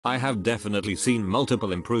I have definitely seen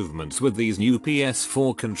multiple improvements with these new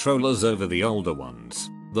PS4 controllers over the older ones.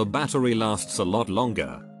 The battery lasts a lot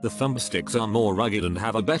longer, the thumbsticks are more rugged and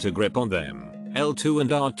have a better grip on them. L2 and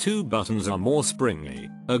R2 buttons are more springy,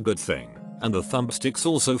 a good thing, and the thumbsticks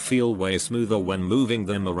also feel way smoother when moving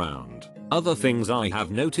them around. Other things I have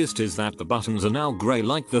noticed is that the buttons are now grey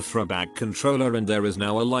like the throwback controller and there is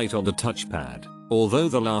now a light on the touchpad. Although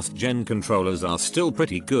the last gen controllers are still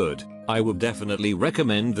pretty good, I would definitely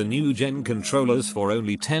recommend the new gen controllers for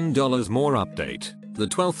only $10 more. Update. The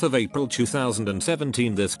 12th of April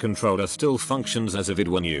 2017. This controller still functions as if it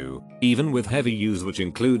were new, even with heavy use, which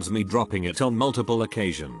includes me dropping it on multiple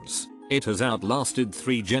occasions. It has outlasted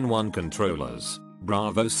 3 Gen 1 controllers.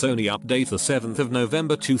 Bravo Sony. Update. The 7th of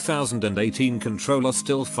November 2018. Controller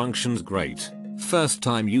still functions great. First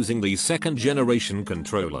time using these 2nd generation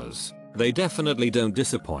controllers. They definitely don't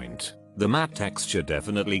disappoint. The matte texture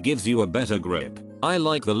definitely gives you a better grip. I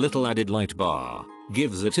like the little added light bar.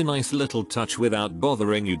 Gives it a nice little touch without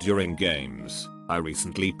bothering you during games. I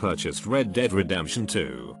recently purchased Red Dead Redemption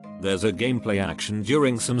 2. There's a gameplay action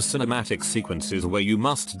during some cinematic sequences where you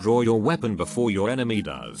must draw your weapon before your enemy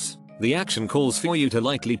does. The action calls for you to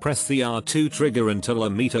lightly press the R2 trigger until a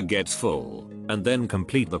meter gets full, and then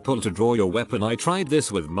complete the pull to draw your weapon. I tried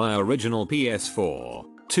this with my original PS4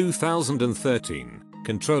 2013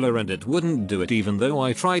 controller and it wouldn't do it even though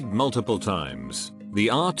I tried multiple times. The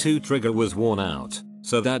R2 trigger was worn out,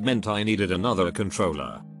 so that meant I needed another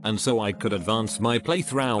controller, and so I could advance my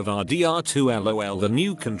playthrough of RDR2. LOL. The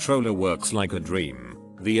new controller works like a dream.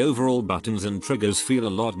 The overall buttons and triggers feel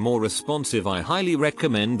a lot more responsive. I highly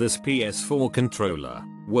recommend this PS4 controller.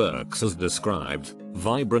 Works as described.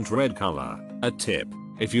 Vibrant red color. A tip: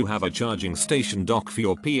 if you have a charging station dock for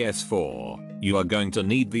your PS4, you are going to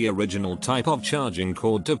need the original type of charging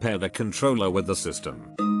cord to pair the controller with the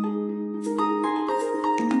system.